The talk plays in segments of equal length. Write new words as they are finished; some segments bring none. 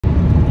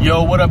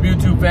Yo, what up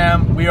YouTube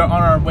fam? We are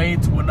on our way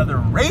to another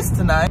race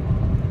tonight.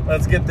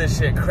 Let's get this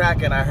shit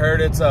cracking. I heard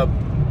it's a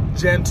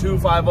Gen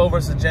 250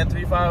 versus Gen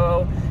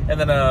 350 and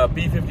then a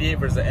B58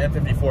 versus an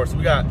N54. So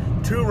we got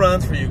 2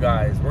 runs for you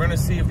guys. We're gonna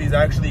see if these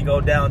actually go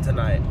down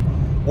tonight.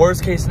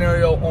 Worst case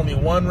scenario, only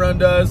 1 run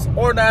does,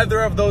 or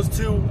neither of those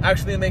 2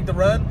 actually make the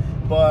run,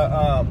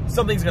 but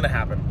something's gonna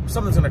happen.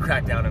 Something's gonna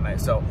crack down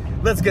tonight. So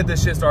let's get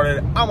this shit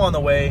started. I'm on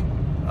the way.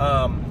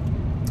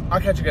 I'll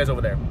catch you guys over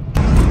there.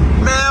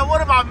 Man, what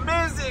am I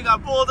missing? I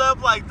pulled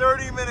up like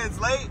 30 minutes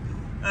late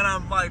and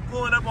I'm like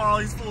pulling up on all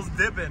these fools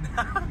dipping.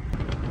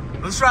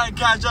 Let's try and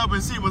catch up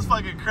and see what's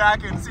fucking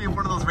cracking, see if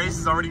one of those races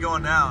is already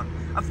going down.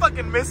 I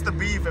fucking missed the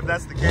beef if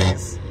that's the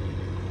case.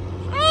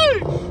 Hey,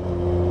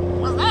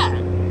 what's that?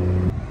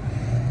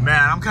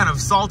 Man, I'm kind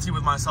of salty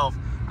with myself.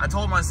 I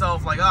told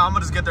myself like, oh, I'm gonna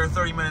just get there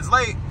 30 minutes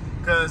late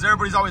because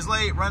everybody's always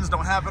late, runs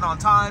don't happen on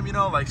time, you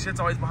know, like shit's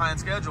always behind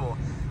schedule.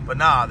 But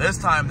nah, this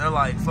time they're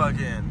like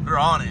fucking, they're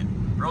on it.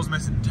 Bro's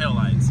missing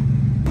taillights.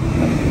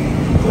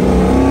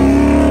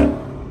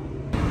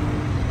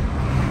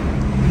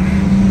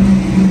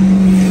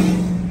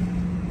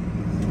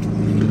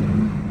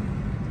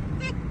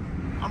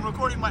 I'm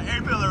recording my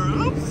air pillar,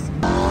 oops.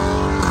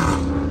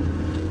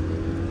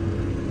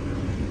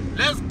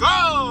 Let's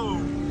go!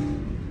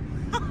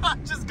 I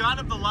just got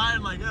up the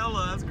line like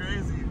hella, that's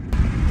crazy.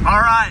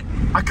 All right,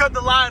 I cut the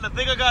line, I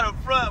think I got up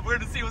front. We're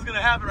gonna see what's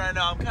gonna happen right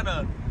now. I'm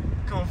kinda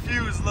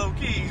confused low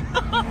key.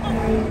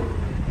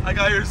 I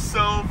got here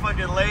so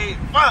fucking late.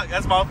 Fuck,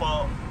 that's my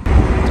fault.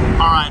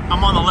 All right,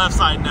 I'm on the left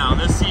side now.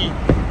 Let's see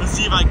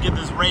if I can get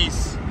this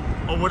race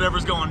or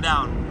whatever's going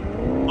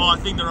down. Oh, I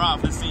think they're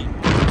off. Let's see.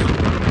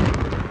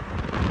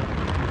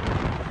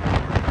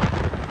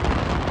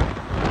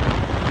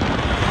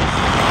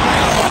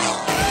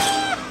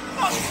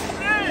 Oh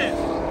shit!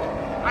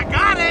 I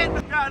got it.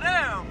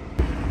 Goddamn.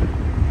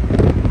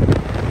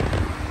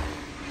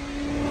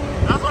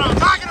 That's what I'm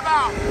talking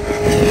about.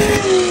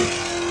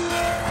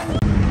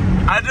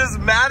 I just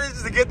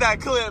managed to get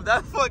that clip.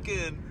 That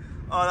fucking,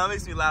 oh, that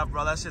makes me laugh,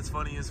 bro. That shit's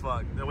funny as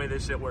fuck, the way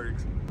this shit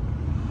works.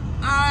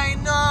 I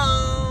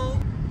know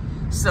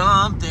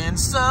something.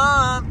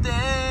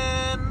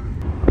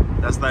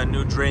 That's that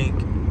new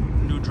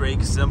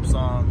Drake Simp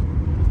song,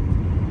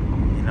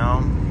 you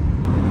know?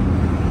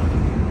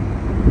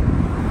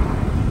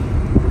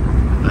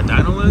 A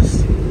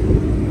Dynolist?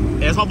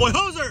 Hey, it's my boy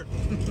Hoser!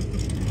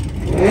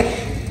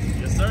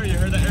 Yes, sir, you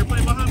heard that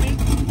airplane behind me?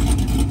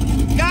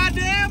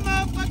 Goddamn,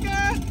 motherfucker!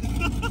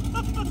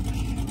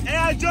 Hey,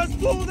 I just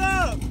pulled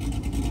up!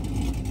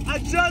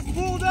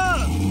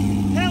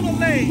 Hella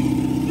late!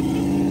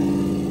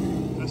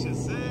 That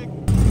shit's sick.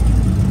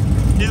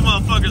 These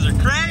motherfuckers are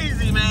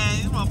crazy, man.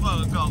 These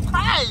motherfuckers go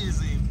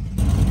crazy.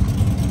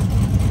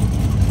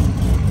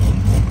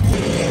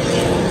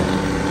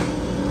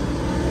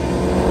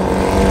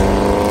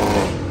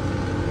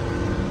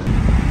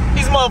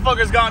 These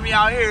motherfuckers got me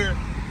out here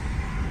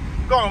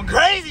going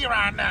crazy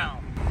right now.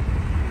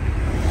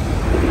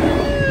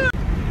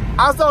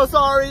 I'm so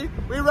sorry.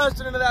 We rushed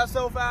into that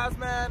so fast,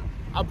 man.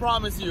 I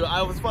promise you,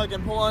 I was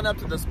fucking pulling up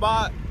to the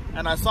spot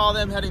and I saw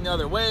them heading the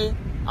other way.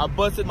 I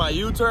busted my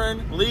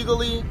U-turn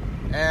legally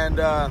and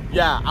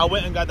yeah, I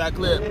went and got that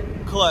clip.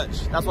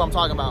 Clutch. That's what I'm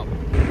talking about.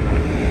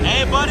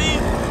 Hey, buddy.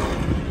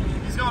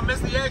 He's gonna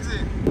miss the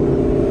exit.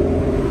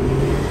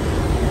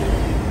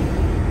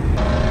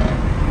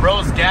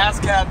 Bro's gas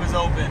cap is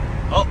open.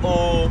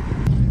 Uh-oh.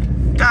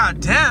 God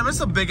damn, it's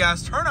a big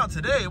ass turnout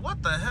today.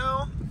 What the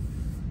hell?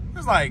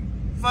 There's like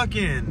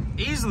fucking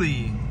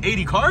easily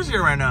 80 cars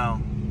here right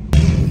now.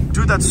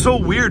 Dude, that's so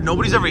weird.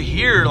 Nobody's ever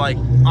here like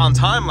on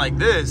time like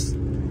this.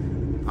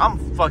 I'm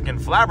fucking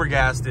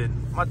flabbergasted.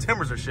 My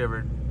timbers are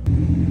shivered.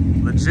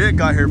 Legit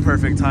got here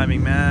perfect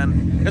timing,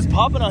 man. It's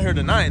popping out here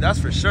tonight, that's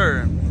for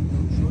sure.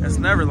 It's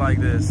never like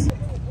this.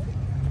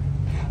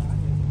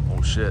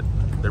 Oh shit,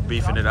 they're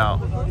beefing it out.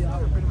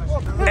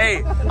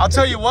 Hey, I'll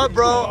tell you what,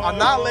 bro, I'm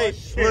not late.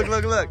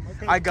 Look.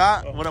 I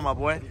got, what up, my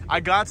boy? I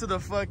got to the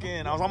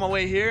fucking, I was on my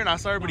way here and I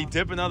saw everybody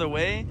dipping the other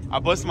way. I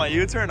busted my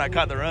U-turn and I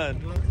caught the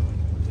run.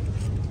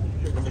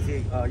 Let me see.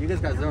 You guys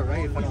got zero,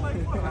 right? If I don't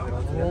have it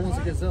all together. Once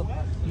it gets up,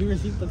 you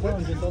receive the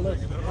phone, just all that.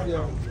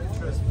 Yeah.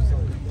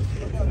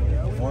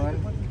 1,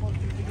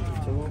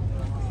 2,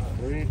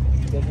 3,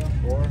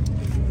 4,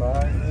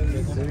 5,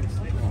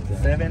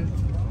 6, 7.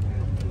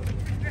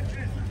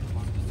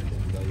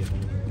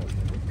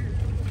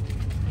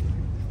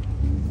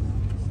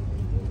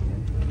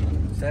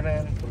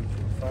 7,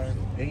 5,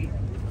 8,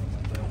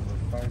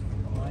 5,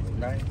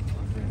 9,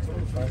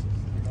 5,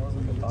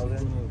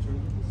 1,000.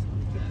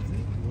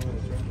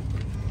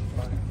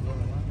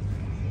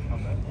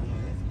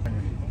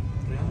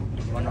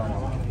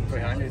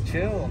 300,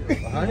 chill.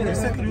 100.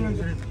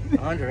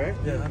 100, right?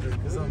 Yeah,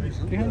 100.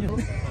 300.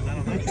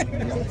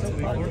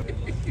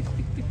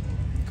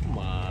 Come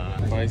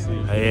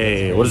on.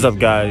 Hey, what is up,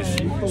 guys?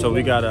 So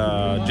we got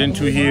Gen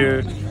 2 here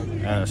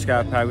and a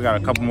Scat Pack. We got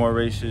a couple more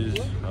races.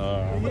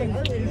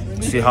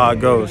 See how it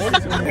goes.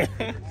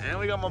 And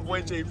we got my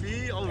boy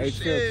JP. Oh, hey,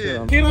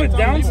 shit. Kid with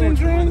Down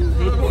syndrome?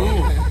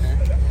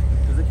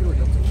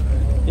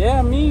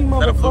 Is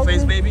that a blue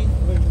face baby?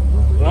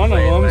 One of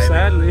them,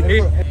 sadly.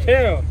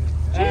 Chill.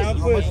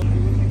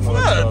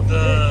 What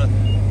the?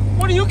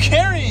 What are you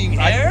carrying,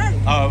 Air?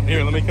 Oh,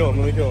 here, let me kill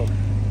him.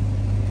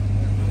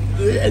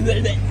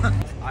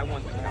 I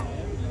want the count.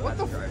 What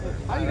the fuck?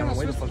 How are you gonna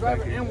switch the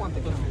driver and want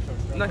the count?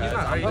 No, he's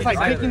not. That's like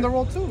taking the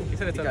role too. He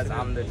said it's because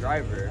I'm the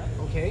driver,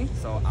 Okay.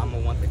 so I'm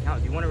gonna want the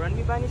count. Do you want to run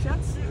me by any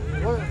chance?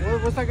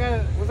 What's that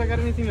got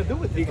anything to do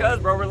with it? Because,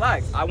 bro,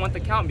 relax. I want the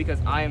count because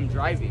I am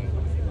driving.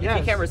 If Yes.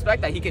 he can't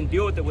respect that, he can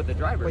deal with it with the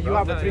driver. But bro. you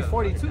have a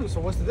 342, so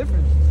what's the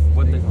difference?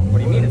 What do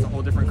you mean? It's a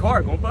whole different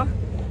car, compa.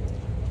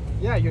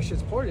 Yeah, your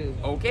shit's ported.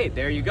 Okay,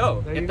 there you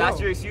go. There If you that's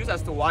go. your excuse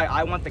as to why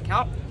I want the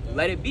count,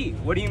 let it be.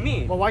 What do you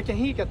mean? Well, why can't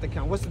he get the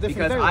count? What's the difference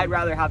Because there? I'd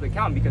rather have the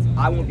count because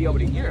I won't be able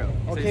to hear him.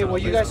 Okay, well,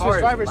 you His guys car switch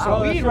is drivers, so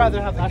loud. we'd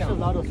rather have the That's count.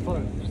 loud as fuck.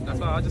 That's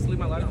why I'll just leave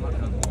my light on.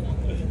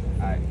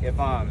 Alright, if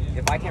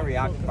I can't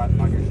react on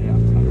your shit,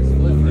 I'm just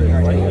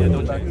yeah,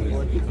 don't check.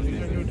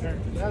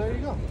 Yeah, there you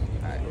go.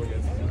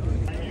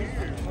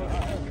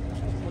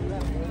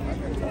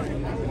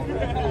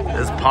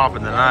 It's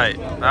popping tonight.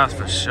 That's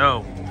for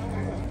sure.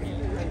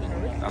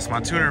 That's my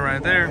tuner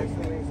right there.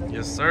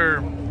 Yes, sir.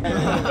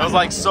 It was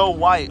like so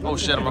white. Oh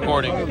shit, I'm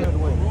recording. I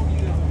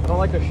don't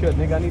like a shit,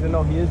 nigga. I need to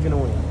know he is gonna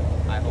win.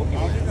 I hope you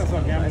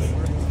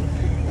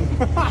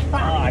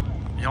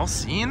win. Y'all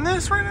seeing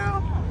this right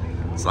now?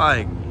 It's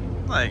like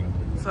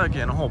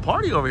fucking a whole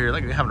party over here.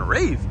 Like they're having a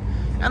rave.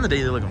 And the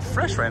day they're looking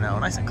fresh right now,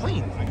 nice and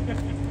clean.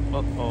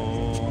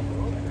 Uh-oh.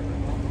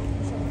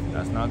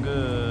 That's not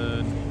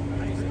good.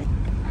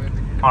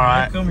 All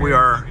right, we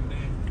are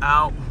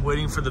out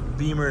waiting for the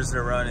Beamers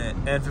to run it.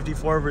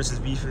 N54 versus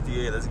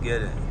B58. Let's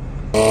get it.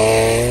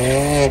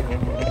 Yeah,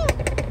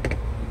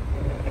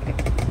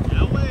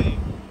 way.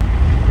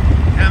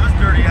 Damn, this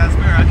dirty ass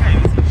mirror. I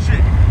can't even see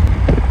shit.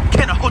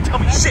 Can't tell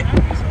me shit.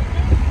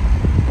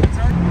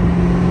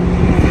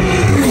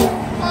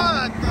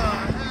 What the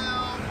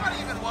hell? What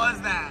even was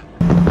that?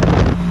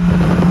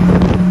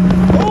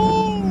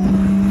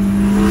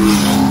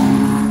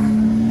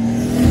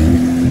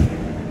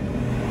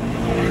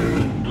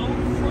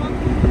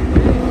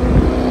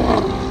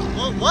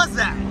 What was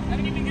that?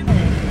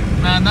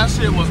 Man, that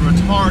shit was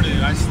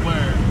retarded, I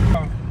swear.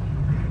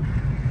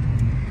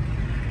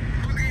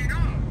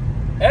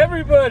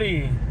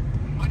 Everybody.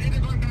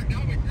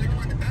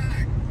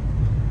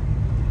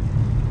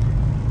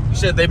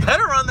 Shit, they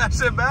better run that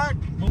shit back.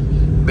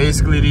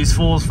 Basically, these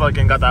fools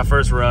fucking got that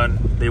first run.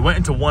 They went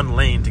into one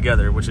lane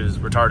together, which is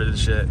retarded as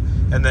shit.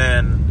 And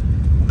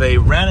then they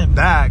ran it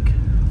back,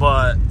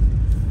 but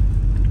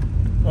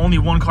only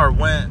one car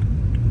went.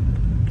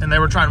 And they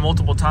were trying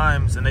multiple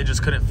times, and they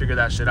just couldn't figure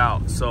that shit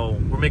out. So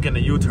we're making a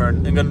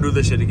U-turn and gonna do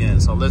this shit again.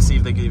 So let's see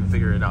if they can even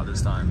figure it out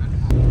this time.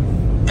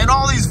 And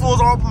all these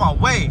fools are up my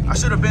way. I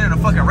should have been in a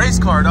fucking race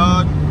car,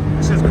 dog.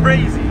 This shit's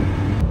crazy.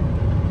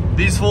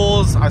 These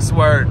fools, I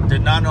swear,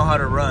 did not know how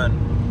to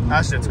run.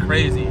 That shit's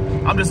crazy.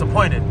 I'm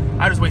disappointed.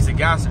 I just wasted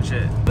gas and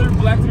shit.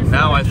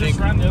 Now I think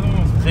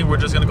we're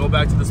just gonna go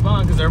back to the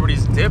spawn because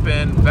everybody's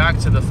dipping back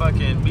to the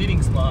fucking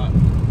meeting spot.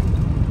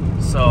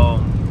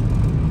 So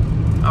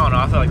I don't know.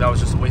 I feel like that was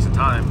just a waste of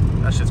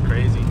time. That shit's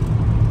crazy.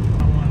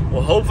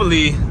 Well,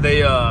 hopefully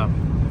they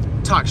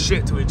talk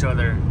shit to each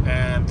other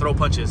and throw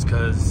punches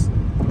because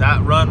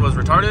that run was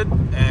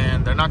retarded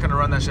and they're not gonna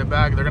run that shit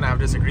back. They're gonna have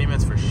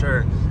disagreements for sure.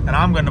 And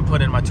I'm gonna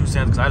put in my 2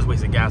 cents because I just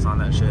wasted gas on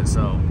that shit.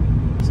 So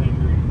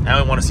I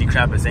don't want to see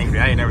Krampus angry.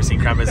 I ain't never seen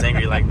Krampus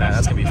angry like that.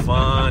 That's gonna be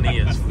funny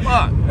as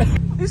fuck.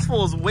 These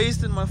fools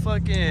wasting my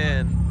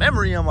fucking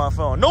memory on my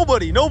phone.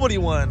 Nobody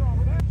won.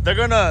 They're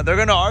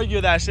gonna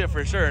argue that shit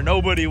for sure.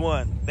 Nobody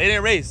won. They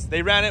didn't race.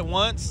 They ran it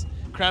once.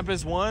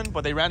 Krampus won,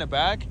 but they ran it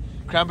back.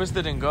 Krampus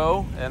didn't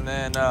go, and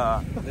then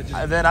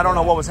I don't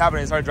know what was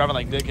happening. They started driving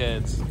like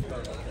dickheads.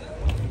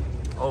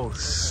 Oh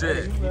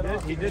shit.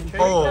 He did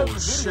Oh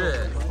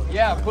shit.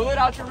 Yeah, pull it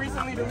out your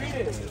recently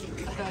deleted.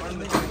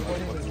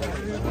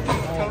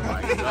 Oh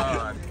my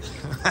god.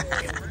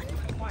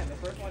 Fine, the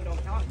first one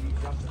don't count. You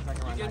jumped the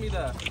second round. Give me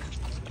the.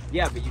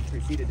 Yeah, but you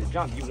proceeded to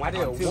jump. You went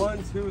on 2.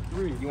 1, 2,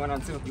 3. You went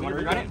on 2. You want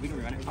to rerun it? We can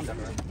rerun it. I'm done.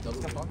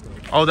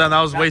 Oh, damn,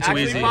 that was way too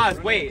Actually, easy.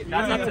 pause. Wait,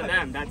 that's up to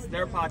them. That's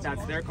their pot.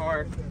 That's their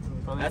car.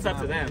 That's up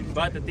to them.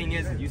 But the thing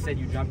is, you said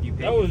you jumped. You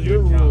paid. That was your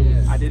rule.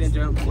 I didn't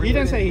jump. He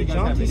didn't say he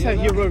jumped. He said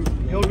he'll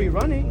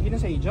rerun it. He didn't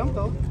say he jumped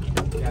though.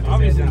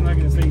 Obviously, I'm not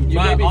gonna say you.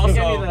 But Give also,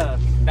 me the.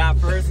 that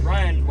first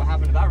run, what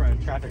happened to that run?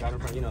 Traffic out in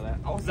front, you know that.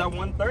 I was at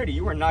 130.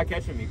 You were not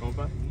catching me,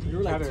 compa. You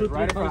were like 2,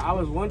 right in front. I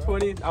was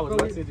 120. I was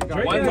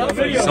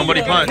 160.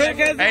 Somebody punch.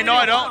 Hey, no,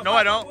 I don't. No,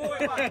 I don't.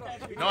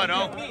 No, I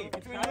don't.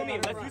 Between you and me,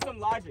 let's do some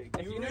logic.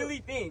 If you really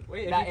think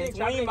that in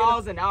 20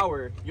 miles an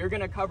hour, you're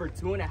going to cover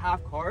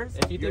 2.5 cars,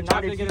 If you you're think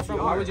not a traffic in GTR.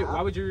 front, why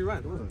would you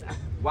rerun?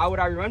 Why would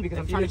I rerun? Because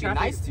I'm trying to be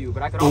traffic- nice to you,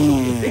 but I could also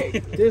be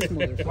sick. This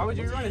motherfucker. Why would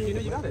you rerun if you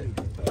knew you got it?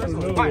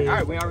 Fine, all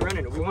right, we are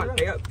running it. We want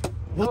pay up.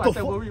 What the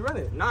fuck? We'll rerun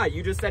it. Nah,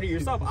 you just said it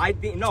yourself. I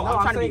think no,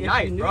 I'm trying to be saying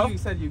nice, if bro. You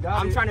said you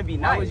got I'm trying to be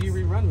nice. Why would you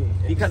rerun me?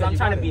 Because I'm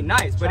trying to be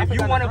nice. But if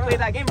you want to play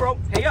that game, bro,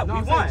 hey up, we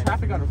won.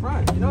 Traffic on the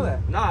front. You know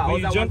that. Nah, I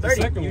was at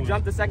 130. You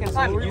jumped the second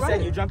time. You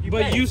said you jumped. You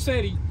But paid. you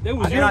said that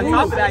was And your on rule.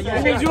 top of that, you It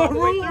was chased your all the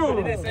way rule.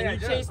 through.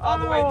 And you chased all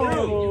the way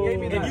through. You gave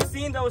me If that. you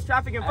seen those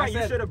traffic in front,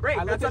 you should have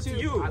braked. That's up to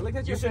you. I looked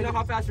at you. You should know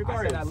how fast your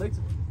car is.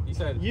 You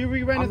said You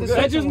reran the That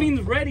second just one.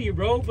 means ready,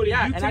 bro. But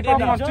Yeah, if you and I take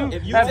did off that. on two,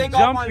 If you that's take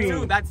off on jumping.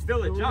 two, that's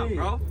still a jump,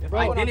 bro. Bro,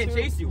 I didn't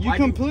chase you. You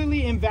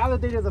completely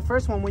invalidated the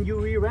first one when you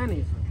reran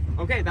it.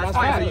 Okay, that's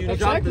fine. So you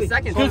jumped Exactly. the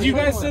second Because time. you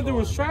guys said there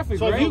was traffic,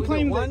 So right? if you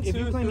claim that, if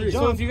you claim the So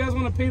jump, if you guys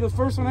want to pay the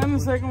first one and the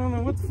second one,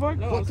 then what the fuck?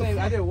 No, I'm saying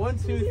I did 1,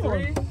 2,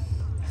 3.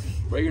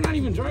 Bro, you're not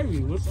even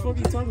driving. What the fuck are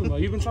you talking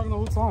about? You've been talking the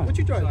whole time. What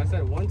you driving? I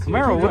said 1, 2.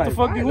 Camaro, what the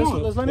fuck do you let's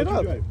want? line it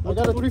up. I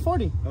got a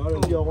 340.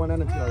 TR1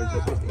 and a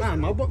TR2. Nah,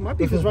 my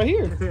beef is right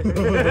here.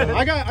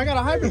 I got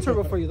a hybrid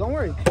turbo for you. Don't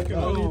worry.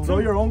 Throw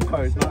your own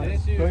cars. Throw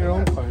your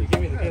own car. Give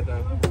me the kid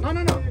though.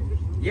 No.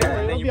 Yeah,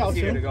 and then you I'll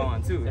be out proceeded soon. to go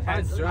on two.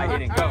 I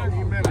didn't go.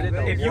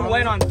 If you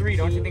went on three,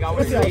 don't you think I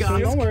would Yeah, have so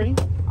don't worry.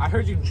 I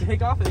heard you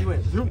take off and you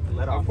went zoom and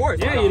let off. Of course.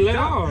 Yeah, you let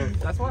off.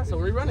 That's why. So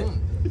rerun it.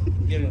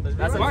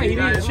 That's up Why? to He you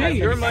didn't guys. chase. That's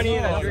your money.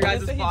 That's your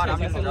guys' He spot. I'm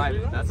chased. just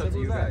driving. That's up to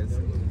you guys.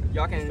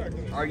 Y'all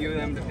can argue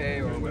them to pay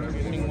or whatever.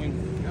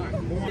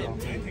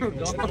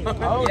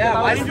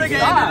 Yeah, why did you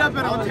stop? ended up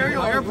at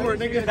Ontario Airport,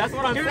 nigga. That's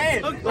what I'm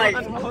saying. Like,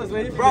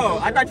 bro,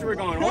 I thought you were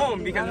going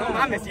home because no,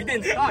 I missed you.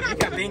 Didn't stop. You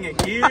kept banging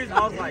gears.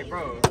 I was like,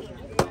 bro.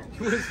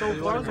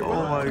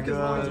 Oh my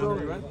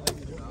god.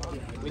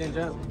 We didn't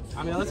jump.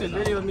 I mean, unless there's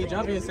video of me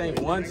jumping and saying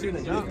 1, 2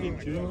 to jump.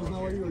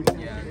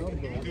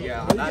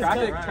 Yeah.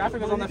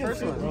 Traffic was on the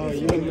first one. Oh,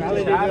 you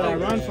invalidated a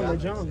run from the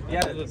jump.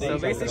 Yeah, so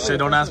basically. Shit,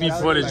 don't ask me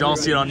footage. Y'all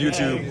see it on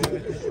YouTube.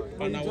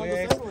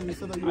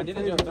 I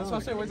didn't jump. That's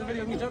what I said. Where's the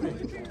video of me jumping?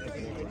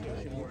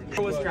 If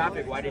it was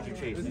traffic, why did you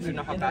chase? You should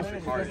know how fast your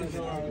car is.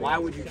 Why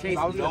would you chase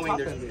knowing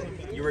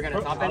you were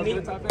gonna top end me,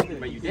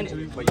 but you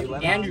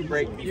didn't. And you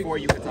braked before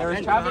you could top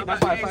end me.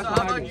 That's why I pressed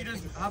behind you.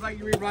 How about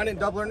you rerun it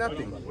double or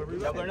nothing?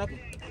 Double or nothing.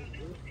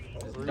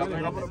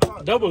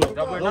 Double it.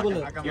 Double or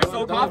nothing. You're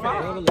so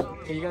confident.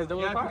 Can you guys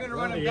double the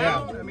car? Yeah.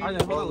 All right,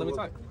 then hold on. Let me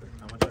talk.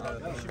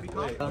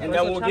 And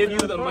then we'll give you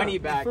the money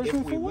back if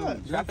we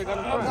win. Traffic on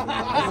the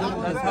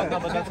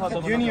front.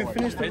 You didn't even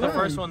finish the run.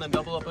 First one, then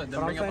double up it, then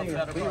I'm bring up saying,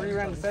 a if we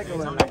reran the second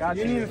one, I got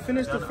You didn't you. even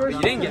finish the first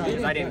You didn't get me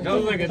because I didn't go. It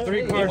was like a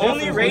 3-car. The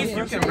only race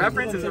you can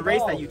reference is a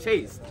race that you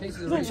chased.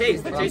 The chase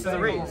is a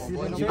race.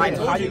 I How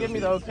told you you. give me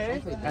the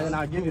okay, and then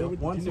I'll give you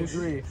 1, 2,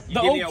 3. You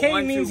The give me a okay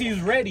 1, means 2.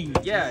 he's ready.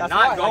 Yeah,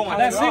 not going.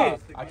 That's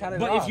it. I counted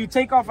But off. if you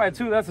take off at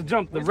 2, that's a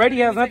jump. The ready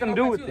has nothing to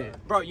do with it.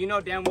 Bro, you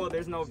know damn well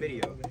there's no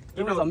video.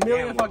 There You was know a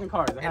million damn fucking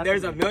cars. And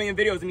there's a million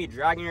videos of me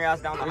dragging your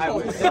ass down the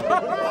highway. Pull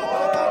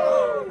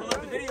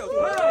up the videos.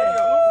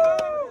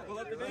 Pull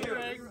up the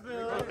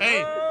videos.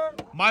 Hey,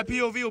 my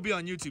POV will be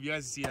on YouTube. You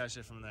guys can see that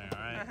shit from there,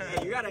 alright?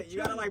 Hey, you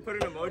gotta like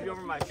put an emoji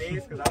over my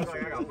face because I was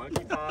like I got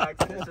monkey pox.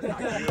 It's just not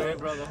good,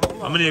 bro. I'm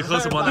gonna need a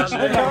close up on that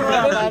shit.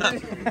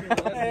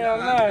 Hell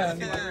no.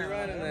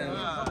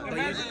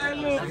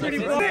 Pretty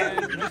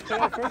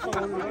first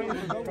one,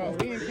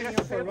 we didn't pick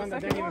up for a run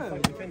that didn't even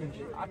fucking finish.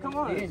 Come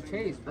on. He didn't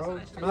chase, bro.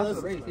 That's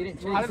the race. He didn't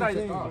chase. How did I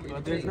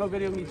just There's no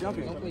video of me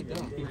jumping.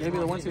 He gave me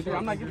the 1, 2, 3.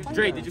 I'm not giving.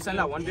 Dre, did you send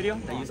that one video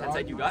that you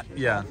said you got?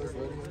 Yeah.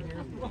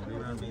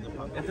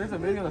 If there's a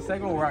video of the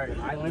second one where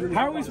I literally.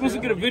 How are we supposed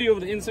to get a video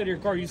of the inside of your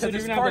car? You said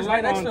you're This gonna have car's the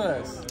right light next to on.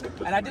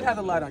 us, and I did have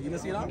the light on. You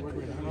didn't see it on?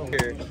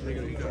 Here.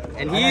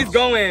 And he's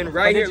going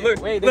right here.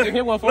 Look. Wait, did you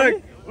hit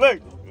 140?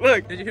 Look.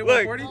 Did you hit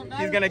Look. 140?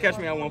 He's gonna catch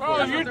me at Bro,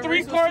 140. if you're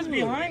 3 cars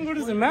behind, what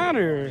does it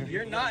matter?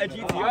 You're not a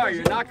GTR.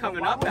 You're not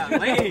coming up that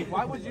lane.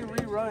 Why would you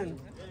rerun?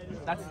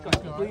 That's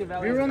completely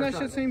valid. We run that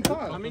shit same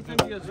car. How many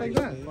times do you guys Like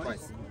that.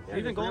 You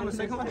even go on the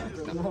second one?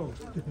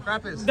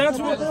 That's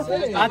what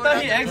I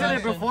thought he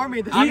exited before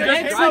me. he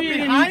exited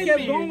and he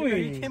kept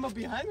going. came up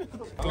behind me.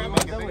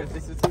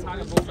 This is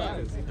time of both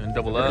sides. And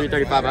double up.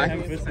 335 by.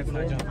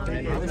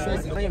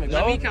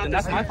 Let me count.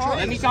 That's my fault.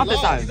 Let me count this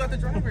time.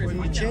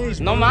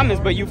 No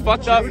mames, but you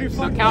fucked up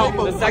the count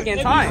the second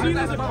time.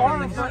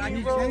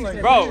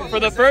 Bro,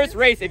 for the first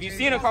race, if you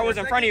seen a car was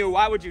in front of you,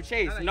 why would you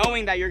chase?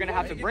 Knowing that you're gonna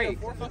have to brake.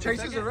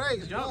 Chase is a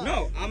race.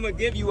 No, I'm gonna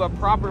give you a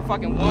proper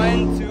fucking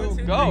 1,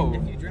 2, go.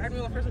 You dragged me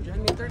on the first one, drag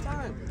me a third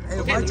time.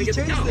 Okay, let me get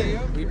the count.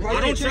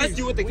 I don't trust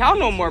you with the count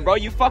no more, bro.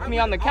 You fucked me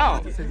on the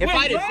count. If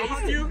I'd have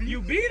chased you,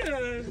 You beat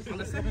us. On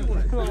the second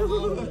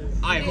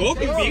one. I hope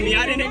you beat me.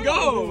 I didn't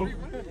go.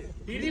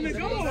 He didn't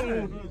even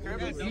go.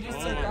 You just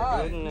took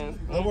off.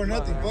 Double or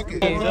nothing. Fuck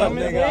it. I'm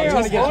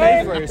trying to get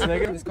paid first,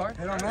 nigga. This car? It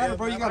don't matter,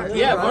 bro. You gotta.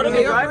 Yeah, Gordo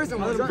can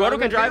drive. Gordo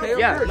can drive.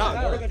 Yeah, no.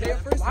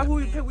 Why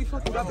would we pay? We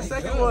fucking got the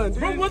second one, dude.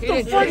 Bro, what the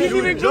fuck? He didn't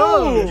even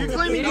go. You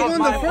claim you It's won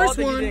my the fault first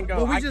that you one, didn't go.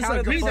 but we I just counted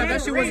the agreed that that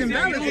first shit was race.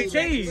 invalidated.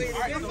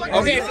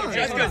 Okay, so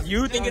just because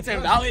you think it's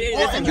invalidated,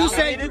 it's And you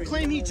say invalidated. you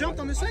claim he jumped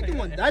on the second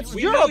one. That's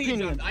We your know he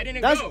opinion. jumped. I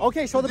didn't That's go.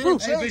 okay. Show the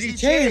proof. He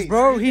chased,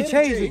 bro. He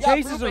chased. We got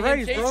Chase is a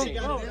race, bro.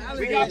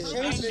 We got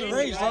proof of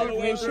race.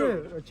 Hey,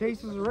 shit. A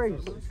chase is a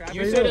race.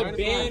 You should have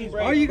been.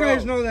 All you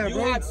guys know that,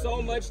 bro. You had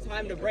so much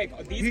time to break.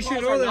 These You should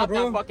cars know are that, not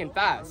bro. that fucking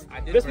fast.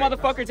 This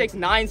motherfucker takes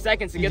 9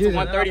 seconds to get to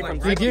 130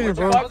 from 60. You didn't,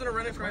 bro.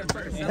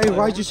 Hey,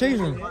 why'd you chase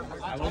him?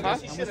 I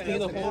was thinking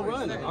the whole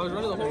run. I was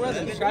running the whole run.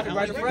 And traffic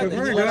right in front.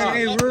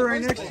 Hey, we're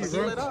right next to you,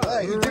 bro.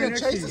 Hey, you didn't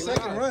chase the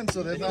second run,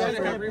 so that's not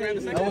fair.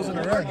 That wasn't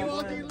a run.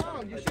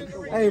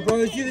 Hey, bro,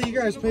 it's either you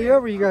guys pay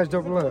up or you guys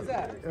double up.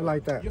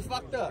 Like that. You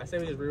fucked up. I say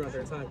we just rerun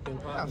third time.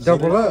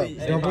 Double up.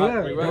 Double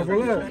up.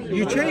 Double up.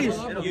 You chase.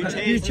 You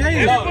chase.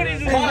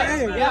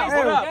 Yeah,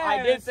 hold up.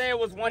 I did say it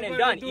was one and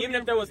done. Even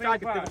if there was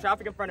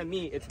traffic in front of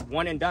me, it's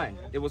one and done.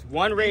 It was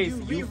one race.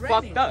 You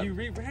fucked up. You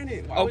reran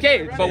it.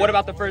 Okay, but what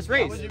about the first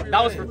race?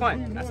 That was for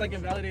fun. That's like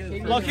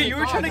invalidated. Lucky, you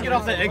were trying to get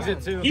off the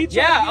exit too.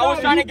 Yeah, I was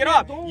trying to get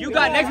off. You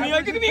got next to me. You're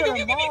like, give me.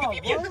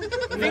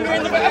 Finger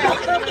in the back.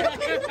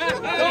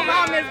 Don't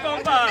mind Miss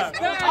Bomba.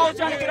 I was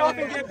trying to get off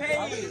and get paid.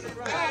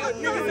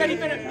 Nigga said he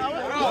finna.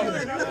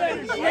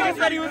 Nigga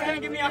said he was gonna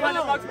give me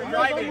 $100 for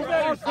driving.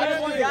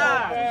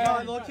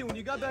 Yeah. Lucky, when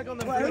you got back on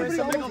the freeway,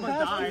 something almost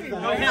died. Oh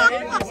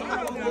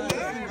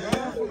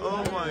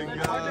my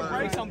god.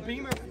 Break some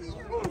beamer.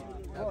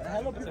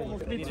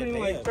 Between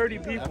like 30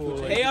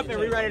 people. Pay up and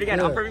rerun it again.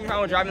 I'm perfectly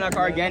fine with driving that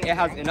car again. It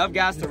has enough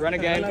gas to run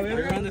again.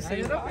 Rerun the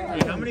same.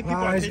 How many people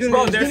are It's chasing?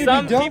 gonna, there's be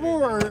some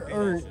double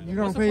or you're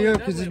gonna pay up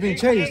because it's being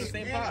chased.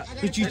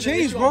 But you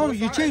chase, bro.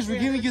 You chase. We're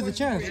giving you the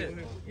chance.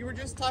 You were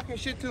just talking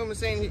shit to him and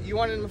saying you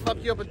wanted him to fuck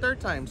you up a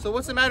third time. So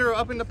what's the matter of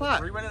upping the pot?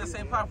 We're running the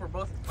same pot for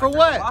both. For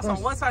what? Loss on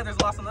one side, there's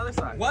loss on the other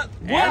side. What?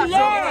 What?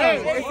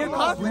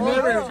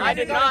 I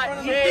did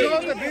not chase. Show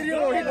us the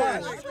video where he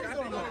lost.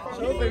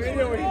 Show us the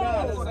video where he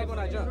lost. It's like when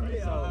I jumped. So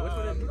which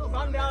one is it?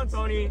 Calm down,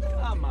 Tony.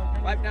 Come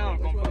on. Wipe down.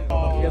 You guys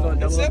want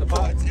to double up the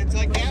pot? It's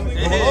like gambling.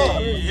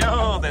 Hey,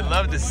 yo, they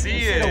love to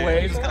see it. Oh,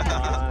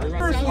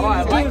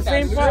 I like the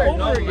same part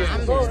over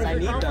again.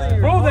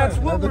 Bro, that's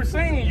what we're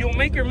saying. You'll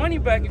make your money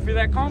back if you're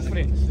that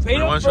confident. Pay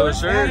You want to show the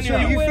shirt? You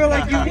feel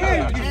like you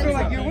win. You feel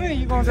like you win.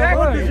 You gonna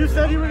double up. You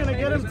said you were gonna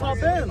get him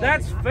top end.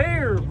 That's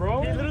fair,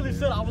 bro. He literally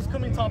said I was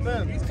coming top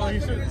end. So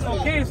you should.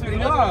 Okay, so you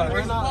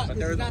lost. But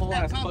there's a whole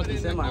ass fucking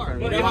semi for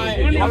me. You know how I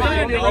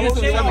know he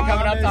wasn't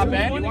coming up top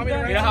end? You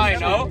know how I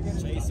know?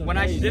 When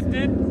I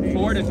shifted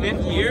 4th to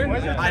 5th gear,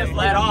 I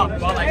let off.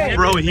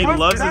 Bro, he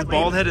loves his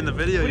bald head in the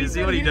video. You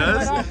see what he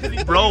does?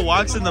 Bro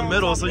walks in the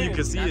middle so you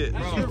can see it.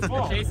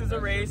 Chase is a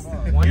race.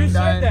 You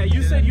said that.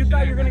 You said you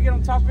thought you were gonna get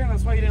him top end.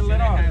 That's why you didn't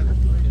let off.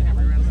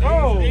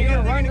 Bro, You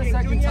didn't run the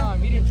second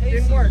time. You didn't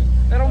chase him.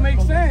 that don't make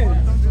sense.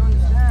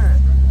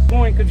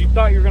 Going because you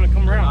thought you were gonna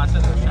come around.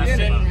 You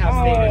shouldn't have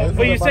stayed.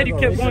 But you said you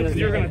kept going because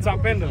you were gonna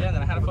top end him. Yeah,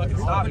 then I had to fucking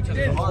stop because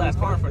there's a whole ass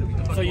car in front of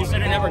me. So you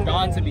should have never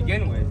gone to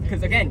begin with.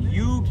 Because again,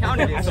 you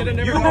counted it. So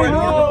you were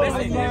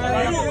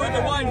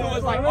the one who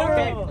was like,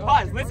 okay,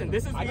 pause, listen,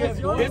 this was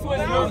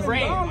your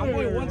brain.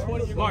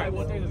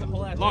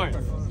 Lawrence,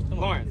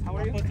 how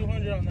are you?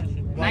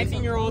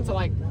 19-year-old to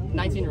like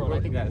 19-year-old, I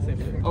think that's it.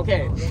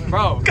 Okay,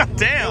 bro. God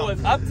damn. It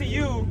was up to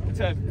you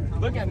to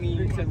look at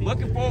me, to look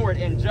forward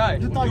and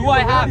judge. Do I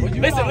have,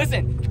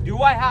 listen, do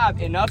I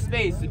have enough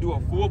space to do a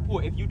full pull?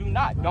 If you do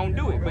not, don't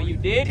do it. But you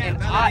did, and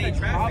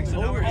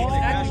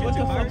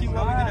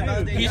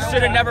he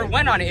should have never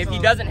went on it if he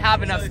doesn't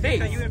have enough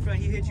space.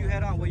 He hit you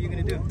head on. What are you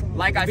gonna do?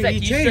 Like I But said, he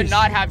he chased. should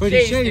not have But he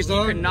chased if chased, he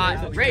dog. could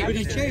not race. But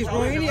he chased,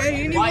 bro.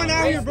 Anyone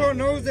out here, bro,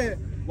 knows that.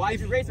 Why'd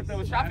you race if there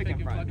was traffic in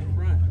front?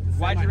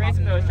 Why'd you race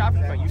if there was traffic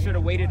in front? You should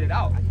have waited it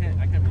out. I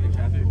can't predict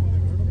traffic. You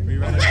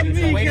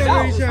Wait it can't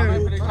out. race I out.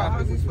 predict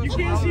traffic. You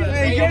can't see it.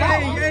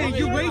 Hey,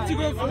 you wait to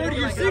go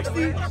 40 or 60.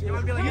 You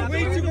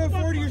wait to go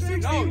 40 or 60.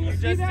 No, you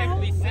just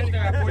simply sit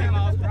there at 40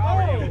 miles per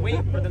hour and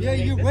wait for them Yeah,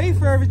 to you make wait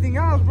for everything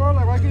else, bro.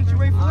 Like, why can't you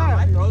wait for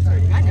that?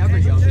 I never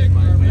jump in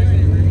my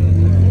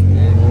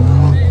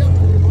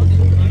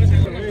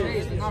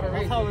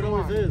That's how it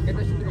always is.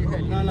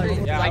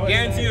 I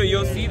guarantee you,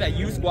 you'll see that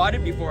you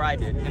squatted before I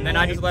did. And then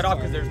I just let off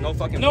because there's no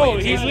fucking No,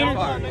 point in he's chasing a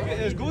literally. car.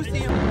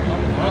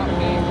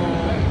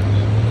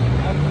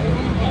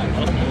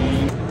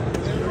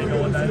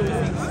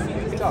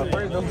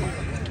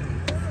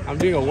 I'm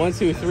doing a 1,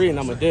 2, 3, and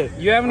I'm a dip.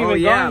 You haven't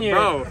even gone yet.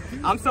 Bro.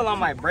 I'm still on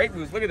my brake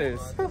boost. Look at this.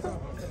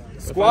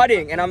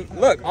 Squatting, and I'm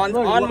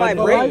on my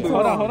brake boost.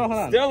 Hold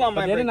on. Still on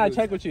my But brake didn't I boost.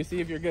 check with you, see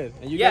if you're good?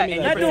 And you Yeah, gave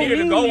me and the you proceeded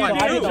to go on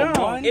I didn't jump.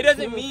 two. It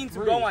doesn't mean to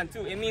go on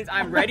two. It means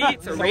I'm ready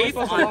to race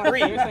on 3.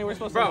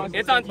 Bro,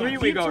 it's on 3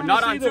 we go,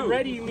 not on 2.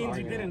 Ready means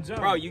you didn't jump.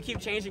 Bro, you keep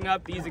changing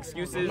up these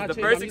excuses. not The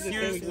changing, first I'm using the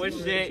excuse same was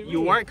excuse shit. as You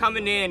you. weren't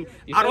coming in.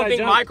 You I said don't I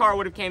think jumped. my car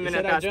would have came in You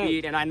at said I that jumped.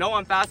 speed, and I know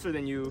I'm faster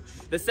than you.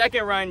 The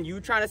second run,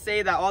 you trying to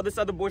say that all this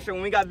other bullshit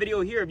when we got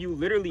video here of you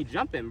literally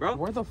jumping, bro.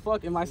 Where the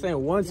fuck am I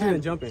saying 1, 2,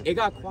 and jumping? It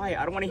got quiet.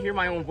 I don't want to hear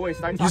my own voice.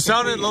 Start You talking,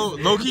 sounded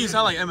please. low key. You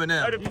sound like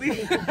Eminem.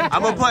 Please.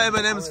 I'm gonna put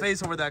Eminem's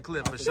face over that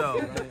clip for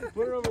sure.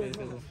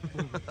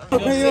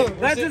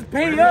 Let's just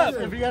pay up.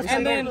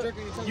 And then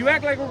you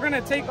act like we're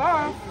gonna take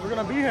off. We're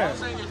gonna be here.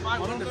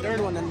 On the third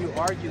one, then you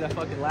argue that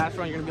fucking last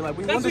run. You're gonna be like,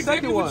 we won That's the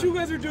exactly second one. what you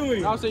guys are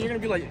doing. Also, you're gonna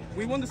be like,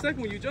 we won the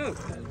second one. You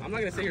jumped. I'm not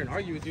gonna sit here and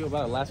argue with you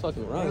about the last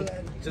fucking run.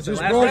 Just the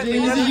last bro, run.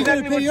 you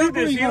gotta pay up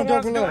or you gonna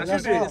double up.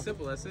 That's That's all.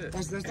 simple. That's it.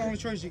 That's the only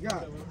choice you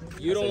got.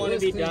 You don't want to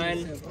be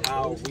done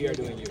how we are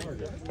doing you.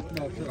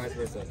 Vice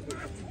versa.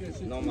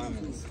 No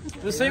mames.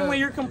 The same way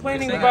you're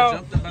complaining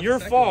about your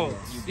fault.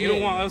 You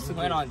don't want us to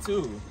went on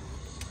 2.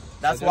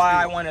 That's why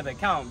I wanted the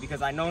count,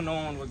 because I know no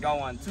one would go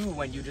on 2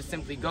 when you just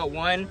simply go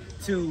 1,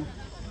 2,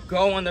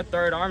 go on the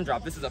third arm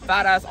drop. This is a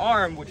fat ass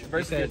arm, which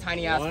versus your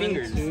tiny ass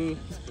fingers. 1, 2,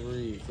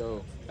 3,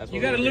 go. That's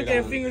You gotta look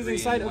at fingers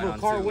inside of a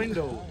car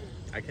window.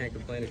 I can't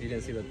complain if you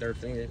didn't see the third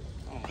finger.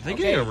 Are they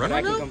getting a run I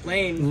now? can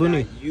complain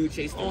that you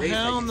chased the race.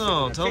 Hell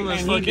no. Tell them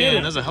there's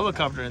fucking, there's a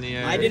helicopter in the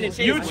air. I didn't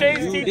chase You him.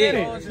 chased, You he did.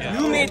 didn't.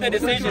 You made the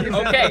decision.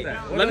 Okay,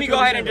 let me go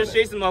ahead and just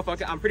chase the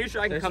motherfucker. I'm pretty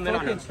sure I can come in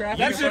on him.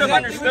 You should have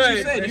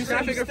understood. You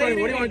traffic in front of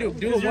you. What do you want to do?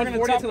 Do a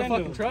 140 to the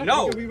fucking truck?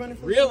 No,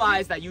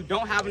 realize that you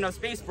don't have enough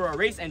space for a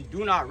race and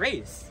do not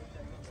race.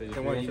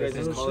 So what, you guys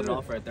just called it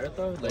off right there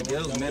though? Like it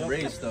was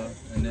mid-race though,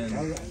 and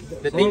then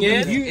The thing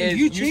is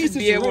you chased should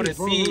be it able to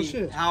already, bro.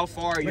 see how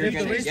far you're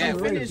gonna get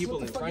from the people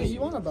in front of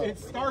you. It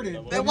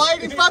started. Then why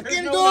did he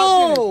fucking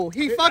go?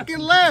 He fucking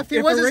left.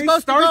 He wasn't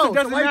supposed to go. It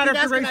doesn't matter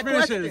if the race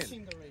finishes.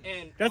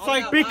 And That's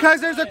like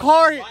Because there's a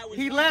car,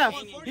 he left.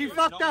 He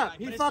fucked up.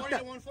 He fucked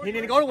up. He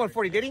didn't go to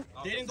 140, did he?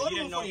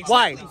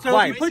 Why? so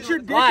Why? if you put your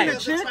dick Why? in a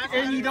chick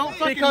and you don't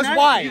fucking Because match,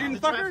 why? you didn't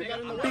fuck her?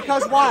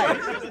 Because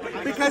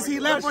why? Because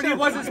he left when he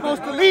wasn't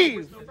supposed to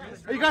leave.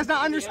 Are you guys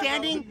not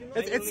understanding?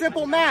 It's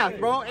simple math,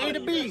 bro. A to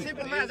B.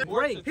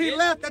 He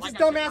left. That's his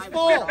dumb ass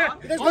fault. On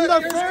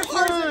the first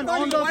one.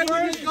 On the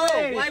first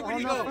race. Why would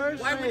he go?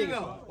 Why would he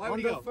go? Why would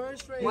he go?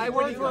 My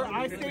words were,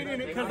 I stayed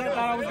in it because I thought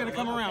I was gonna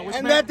come around. Which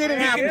And meant that didn't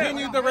he happen.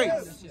 continued the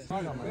race.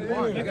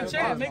 Make a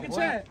chat. Make a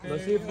chat.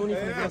 let's see if Looney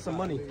can get some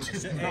money.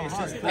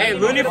 hey,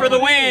 Looney for the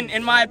win,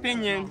 in my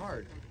opinion.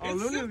 Oh,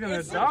 Looney's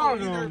gonna dog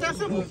him.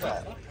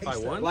 By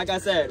one? Like I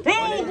said,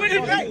 Bro, win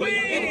it,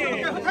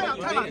 win!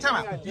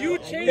 Time out. You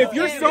changed. If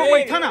you're so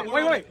wait, time out.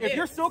 Wait. If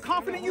you're so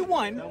confident you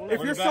won,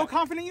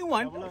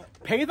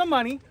 pay the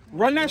money,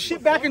 run that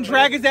shit back, and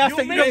drag his ass.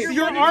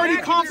 You're already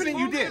confident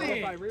you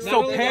did.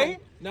 So pay.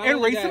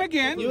 And race him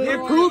again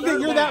and prove that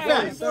you're that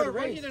fast.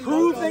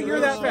 Prove that you're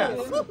that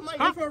fast.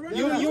 Huh?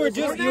 You were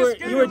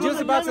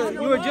just about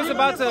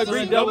to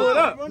agree double it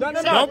up.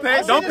 Don't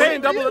pay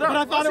and double it But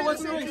I up. thought it was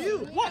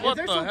serious. What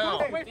the hell?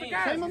 Pay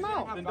him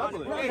out. Then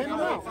double it. Pay him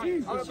out.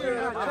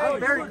 I'm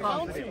very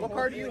confident. What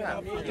car do you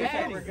have?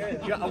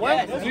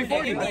 what?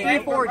 340.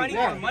 340.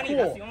 Yeah,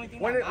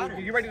 cool.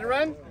 You ready to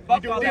run? You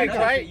do digs,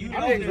 right? You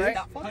do digs, right?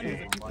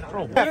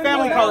 That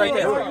family car right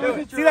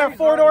there. See that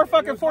 4-door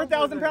fucking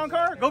 4,000-pound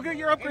car? Go get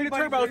your upgraded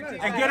turbos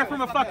and get it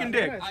from a fucking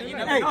dig.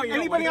 Hey,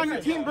 anybody on your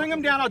team, bring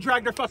them down, I'll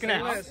drag their fucking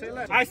ass.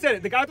 I said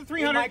it. The guy with the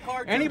 300,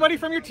 anybody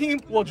from your team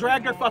will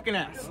drag their fucking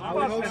ass.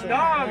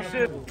 Dog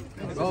shit.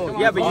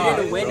 Yeah, but you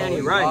didn't win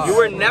any run. You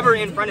were never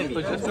in front of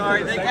me.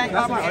 Sorry, they can't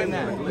come out in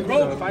that.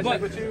 Bro, if I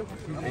check with you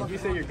and you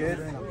say you're good,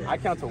 I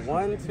count to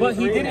 1, 2, But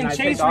he 3, and didn't I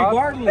chase take off.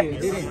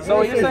 regardless.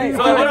 So you're saying?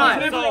 So hold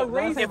on.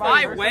 So if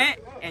I went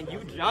and you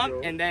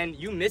jumped and then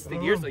you missed the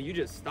gear, so you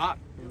just stopped.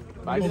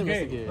 I didn't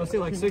miss a gear. Let's see,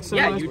 like 6,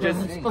 Yeah, you just.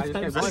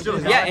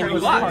 Yeah, and you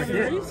lost.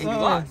 And you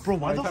lost. Bro,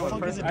 why the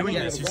fuck is it doing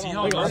this? You see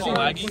how it's all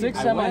lagging? 6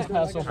 semis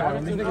passed so far.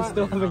 These niggas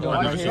still haven't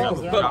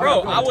gone. But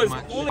bro, I was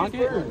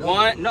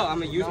one. No, I'm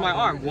gonna use my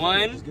arm.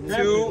 1,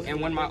 2, and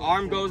when my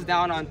arm goes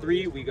down on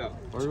 3, we go.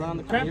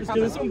 Because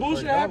if some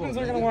bullshit happens,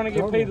 they're gonna want to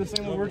get paid the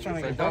same way we're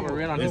trying to get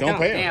paid. Don't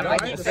pay him. Damn, I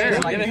keep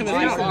saying like it's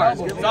my car.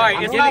 Sorry,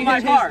 it's not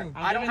my car.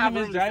 I don't have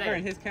his room to driver say.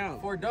 and his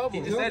count. For double. He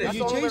just said it.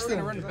 You chased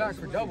him.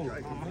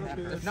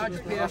 If not,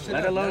 just pay that shit.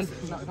 Let alone,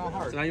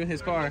 it's not even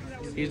his car.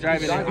 He's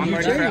driving it. I'm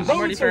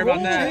already fair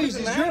about that. It's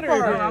your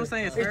car. I'm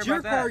saying it's fair It's your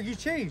about car. that. You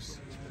chase.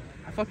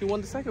 I fucking won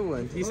the second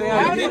one. He's saying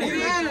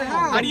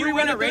How do you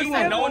win a race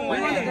and no one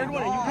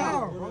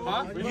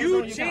wins?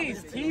 You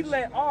chased. He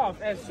let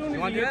off as soon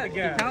as he hit the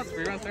gas. counts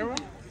for your third one?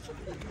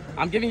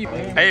 I'm giving you.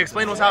 Hey,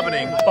 explain what's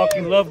happening.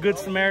 Fucking love Good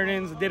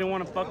Samaritans. Didn't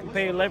want to fucking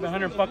pay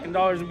 $1,100 fucking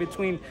in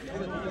between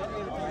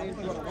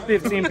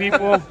 15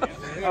 people.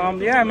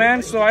 Yeah,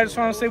 man. So I just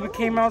want to say we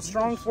came out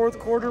strong fourth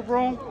quarter,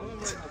 bro.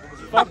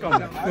 Fuck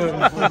them.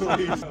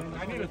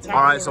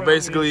 All right, so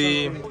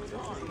basically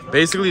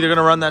they're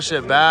gonna run that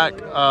shit back.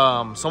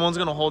 Someone's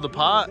gonna hold the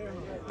pot.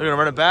 They're gonna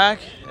run it back,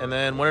 and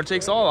then winner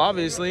takes all,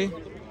 obviously.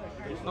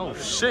 Oh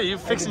shit, you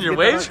fixing your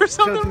waves or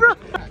something, bro?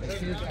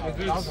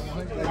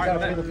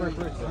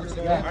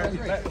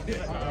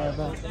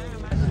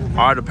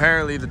 All right,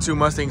 apparently the 2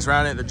 Mustangs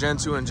ran it, the Gen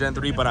 2 and Gen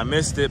 3, but I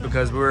missed it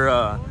because we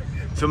were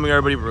filming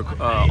everybody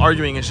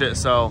arguing and shit.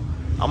 So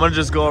I'm gonna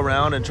just go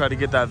around and try to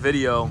get that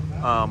video,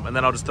 and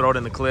then I'll just throw it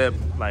in the clip,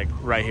 like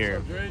right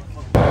here.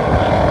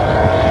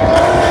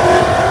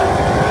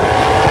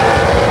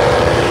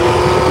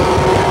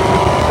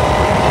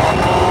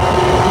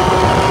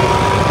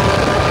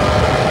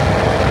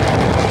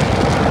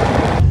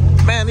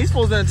 Man, these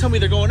fools didn't tell me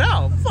they're going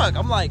out. Fuck,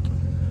 I'm like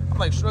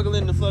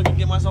struggling to fucking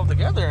get myself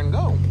together and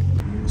go.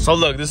 So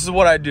look, this is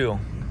what I do.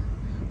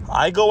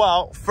 I go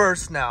out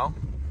first now.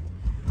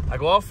 I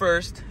go out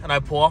first and I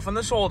pull off on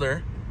the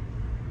shoulder.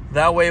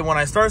 That way, when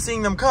I start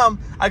seeing them come,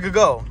 I could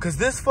go. Because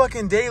this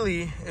fucking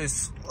daily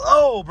is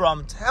slow, bro.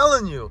 I'm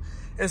telling you.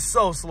 It's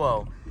so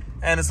slow.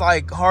 And it's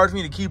like hard for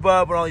me to keep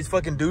up with all these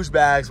fucking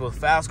douchebags with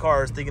fast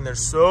cars thinking they're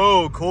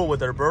so cool with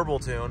their burble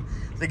tune.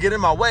 They get in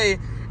my way,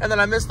 and then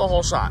I miss the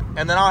whole shot.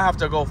 And then I'll have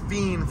to go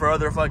fiend for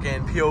other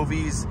fucking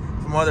POVs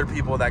from other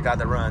people that got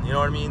the run. You know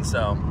what I mean?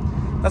 So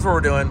that's what we're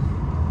doing.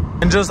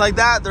 And just like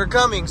that, they're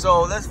coming.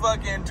 So let's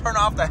fucking turn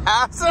off the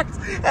hazards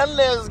and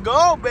let's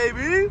go,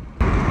 baby.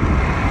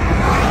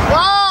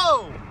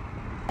 Whoa!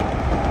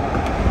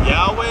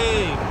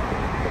 Yahweh!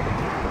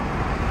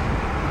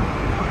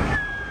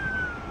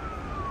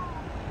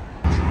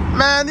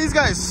 Man, these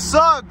guys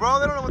suck, bro.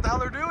 They don't know what the hell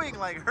they're doing.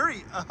 Like,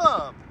 hurry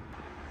up.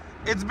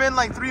 It's been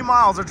like 3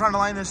 miles. They're trying to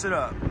line this shit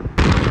up. Woo!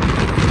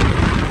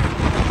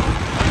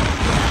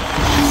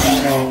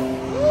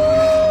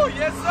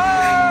 Yes,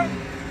 sir!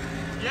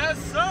 Yes,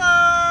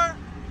 sir!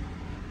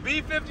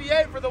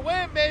 B58 for the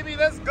win, baby.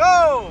 Let's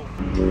go!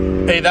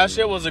 Hey, that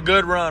shit was a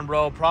good run,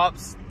 bro.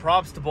 Props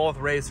to both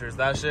racers.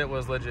 That shit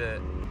was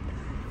legit.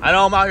 I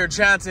know I'm out here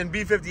chanting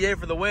B58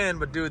 for the win,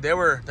 but dude, they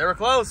were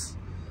close.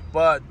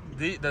 But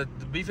the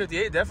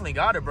B58 definitely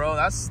got it, bro.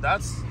 That's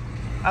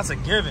a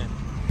given.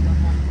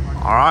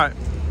 All right.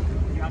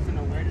 You have to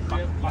know where to dip.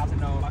 You have to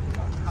know.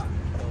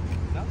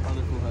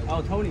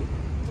 Oh, Tony.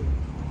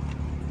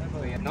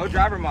 No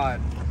driver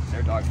mod.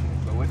 They're dog shit.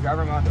 But with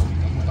driver mod, they'll be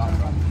dog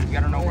shit. You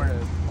gotta know where to.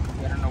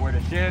 You gotta know where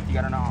to shift. You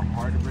gotta know how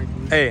hard to brake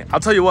loose. Hey, I'll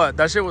tell you what.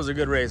 That shit was a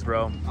good race,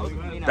 bro.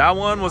 That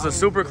one was a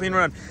super clean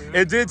run.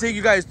 It did take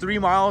you guys 3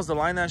 miles to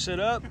line that shit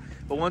up,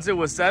 but once it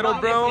was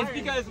settled, bro. It's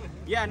because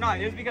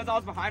it's because I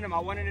was behind him. I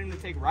wanted him to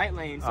take right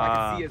lane so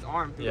I could see his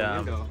arm through the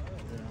window.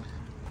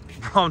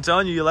 Bro, I'm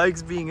telling you, he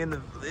likes being in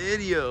the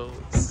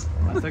videos.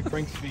 That's like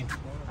Frank's feet.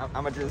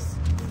 I'ma just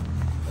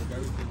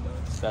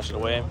stash it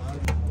away.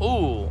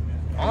 Ooh,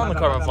 on the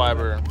carbon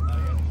fiber.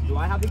 Do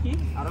I have the key?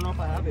 I don't know if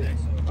I have it.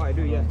 Oh, I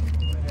do, yeah.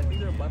 I think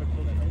they're about to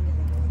close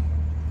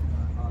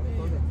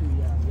at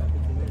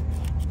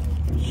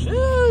 2.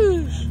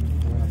 Sheesh.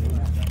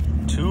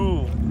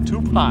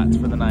 Two pots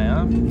for the night,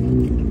 huh?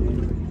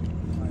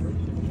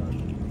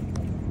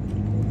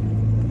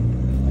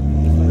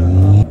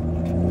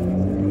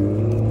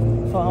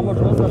 So how much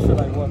was that shit?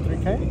 Like what,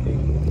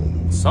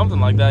 3K? Something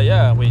like that,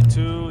 yeah. Wait,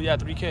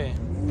 3K.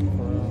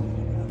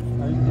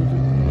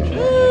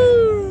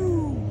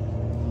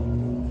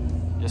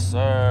 Yes,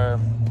 sir.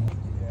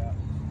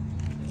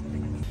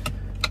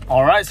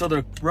 All right, so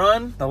the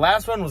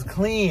last run was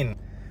clean.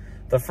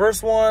 The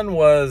first one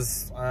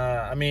was,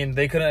 I mean,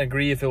 they couldn't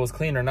agree if it was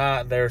clean or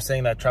not. They were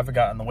saying that traffic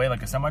got in the way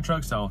like a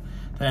semi-truck, so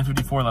the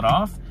N54 let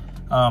off.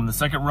 The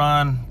second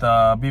run,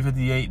 the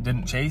B58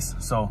 didn't chase,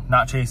 so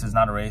not chase is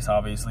not a race,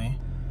 obviously.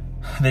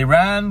 They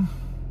ran,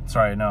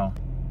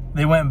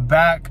 they went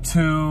back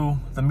to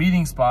the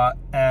meeting spot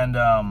and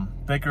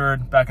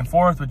bickered back and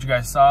forth, which you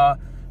guys saw,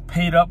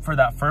 paid up for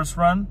that first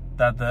run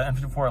that the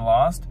N54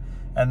 lost,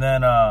 and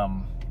then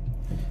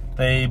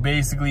they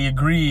basically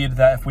agreed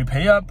that if we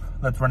pay up,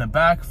 let's run it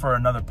back for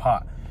another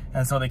pot.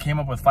 And so they came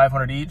up with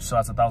 500 each, so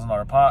that's a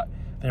 $1,000 pot.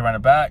 They ran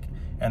it back,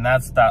 and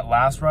that's that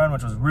last run,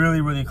 which was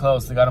really, really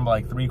close. They got them by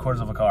like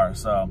 3/4 of a car.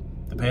 So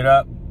they paid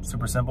up,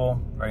 super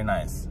simple, very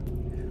nice.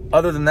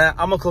 Other than that,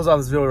 I'm gonna close off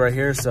this video right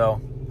here.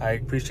 So I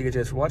appreciate you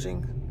guys for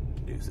watching.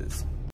 Deuces.